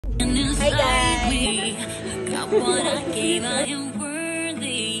Hi guys. What I gave, I am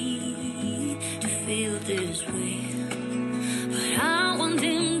worthy to feel this way, but I want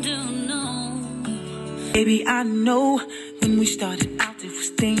him to know. Baby, I know when we started out there was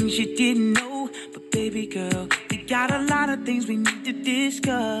things you didn't know, but baby girl, we got a lot of things we need to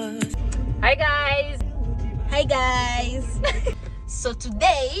discuss. Hi guys. Hi guys. So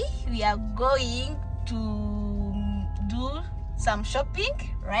today we are going to do some shopping,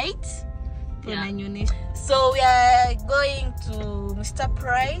 right? Yeah. So we are going to Mr.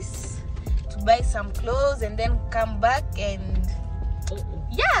 Price to buy some clothes and then come back and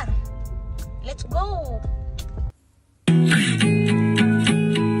yeah, let's go.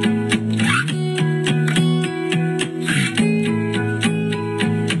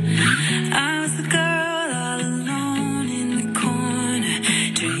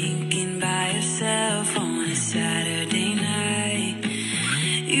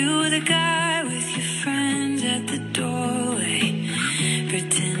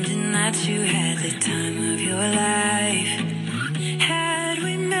 You had the time of your life. Had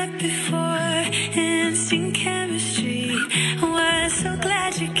we met before, instant chemistry. Was so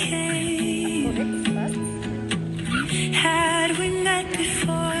glad you came. Had we met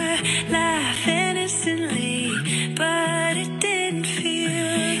before, laughing instantly, but it didn't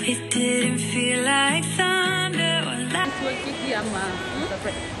feel like thunder or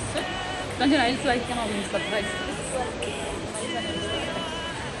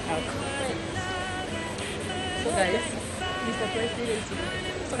So guys, Mr. Price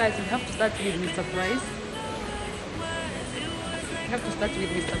so guys, we have to start with Mr. Price. We have to start with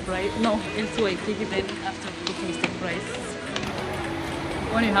Mr. Price. No, elsewhere quickly, then after we go to Mr. Price.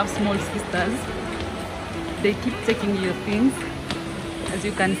 When you have small sisters, they keep taking your things. As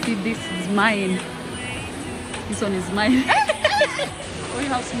you can see, this is mine. This one is mine. When you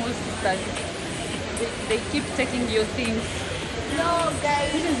have small sisters, they keep taking your things. No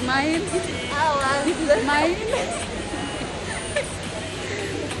guys, This is mine. this is ours. This is mine.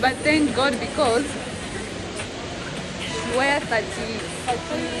 But thank God, because she wears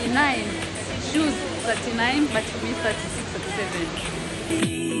 39 shoes, 39, but she means 36,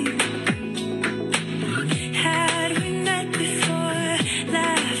 37. Had we met before,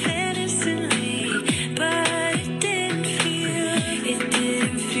 laughing instantly, but it didn't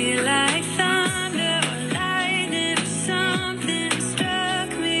feel like thunder or lightning or something struck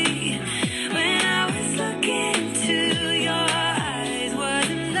me when I was looking into your eyes.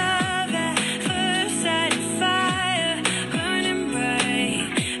 Wasn't love at first sight, fire burning bright,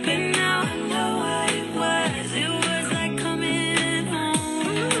 but now I know what it was. It was like coming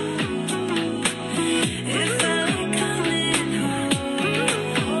home. It felt like coming home.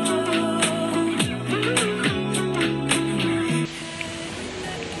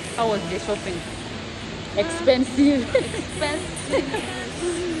 How was the shopping? Expensive. Expensive.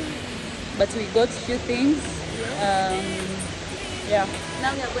 But we got few things. Yeah.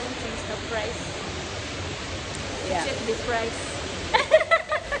 Now we are going to Mr. Price. Yeah. Check the price.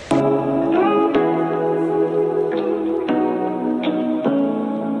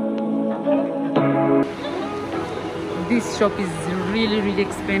 This shop is really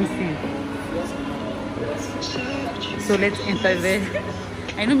expensive. So let's enter there.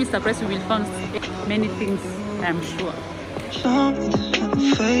 I know Mr. Price will find many things, I'm sure. Something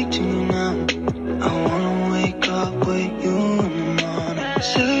fake to me now. I wanna wake up with you in the morning.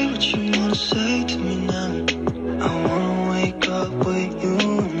 Say what you wanna say to me now. I wanna wake up with you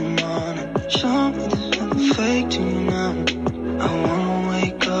in the morning. Something fake to me now. I wanna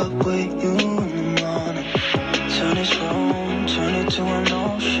wake up with you in the morning. Turn this room, turn it to an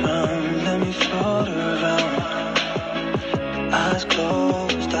ocean. Let me float around. Eyes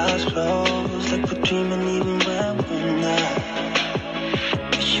closed, like we're dreaming even when we're not.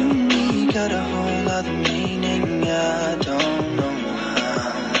 You and me got a whole lot of meaning, I don't know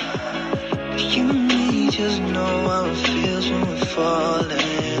how. You and me just know how it feels when we're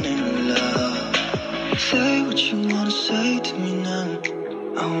falling in love. Say what you wanna say to me now.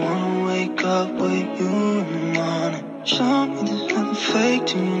 I wanna wake up with you in the morning. Show me there's nothing fake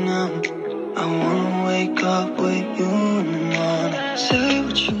to me now. I wanna wake up with you in the morning. Say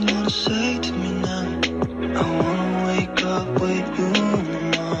what you wanna say to me now. I wanna wake up with you in the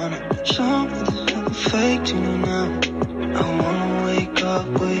morning. Show me there's nothing fake to me now. I wanna wake up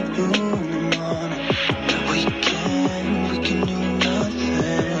with you in the morning. We can do nothing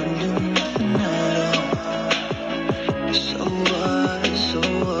at all. So what,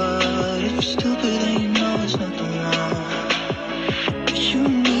 if you're stupid then you know it's nothing wrong. You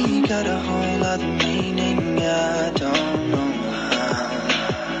and me got a whole lot of meaning, I don't know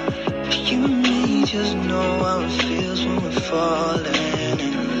how. know how it feels when we're falling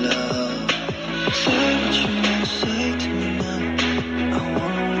in love. Say what you wanna say to me now. I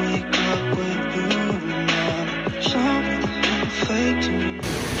wanna wake up with you in the morning. Something fake to me.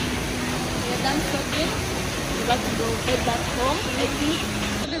 We're done shopping. We got to go head back home, I think.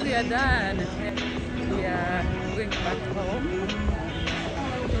 We are done. We are going back home.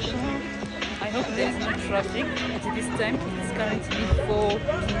 I hope there is no traffic at this time. It's currently 4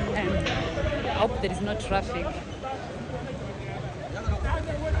 p.m. I hope there is no traffic.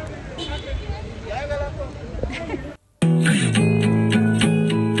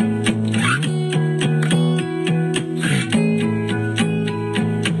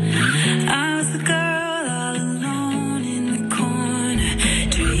 I was the girl all alone in the corner,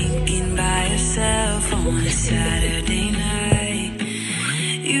 drinking by herself on a Saturday night.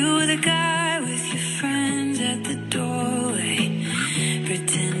 You were the guy with your friends at the doorway,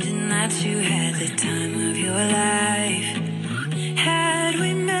 pretending that you had the time of your life. Had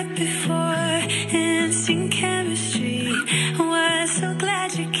we met before, instant chemistry, I was so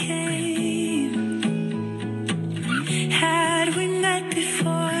glad you came. Had we met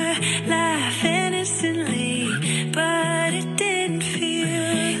before, laugh innocently, but it didn't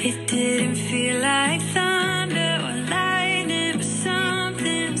feel like thunder or lightning, but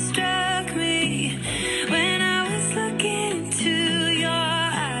something struck me when I was looking into your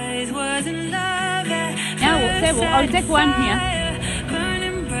eyes. Wasn't love at first I'll take one here. fire,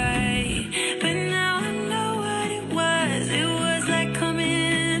 burning bright, but now I know what it was. It was like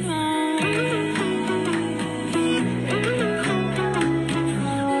coming home.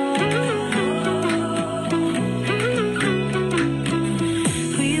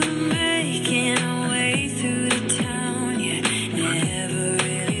 We were making our way through the town, yeah. Never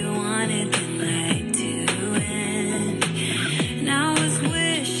really wanted the night to end. And I was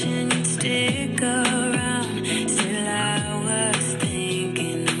wishing you'd stick around. Still, I was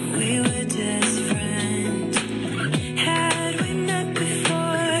thinking we were just friends. Had we met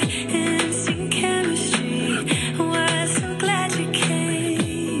before, instant chemistry, I was so glad you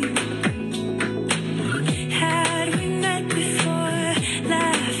came. Had we met before,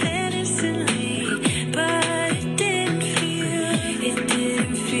 laugh innocently, but it didn't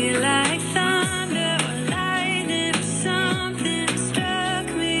feel like thunder or lightning, but something struck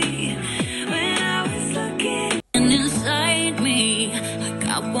me when I was looking inside me. I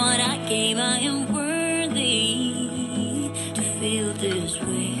got what I gave, I am worthy to feel this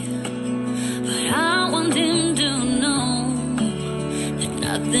way, but I want him to know that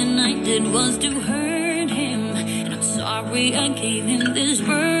nothing I did was to hurt him, and I'm sorry I gave him this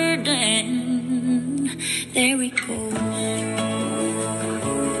burden. There we go.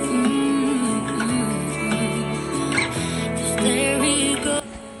 Just there we go.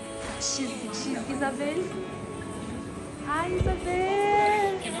 She's Isabel. Hi,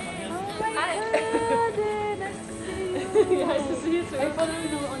 Isabel. Oh my God. Nice to see you. Nice to see you too. I follow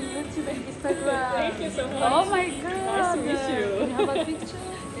you on YouTube and Instagram. Thank you so much. Oh my God. Nice to meet you. You have a picture?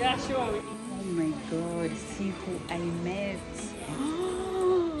 Yeah, sure. Oh my God. See who I met.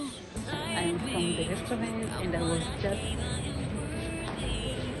 I'm from the restaurant and I was just...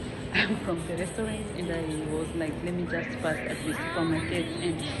 I'm from the restaurant and I was like, let me just pass at the supermarket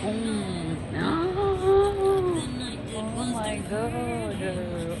and boom. Oh my God.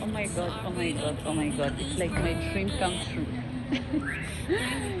 Oh my God. Oh my God. Oh my God. It's like my dream come true.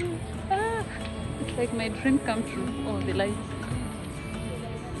 It's like my dream come true. Oh, the light.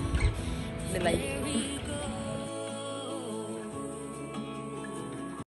 The light.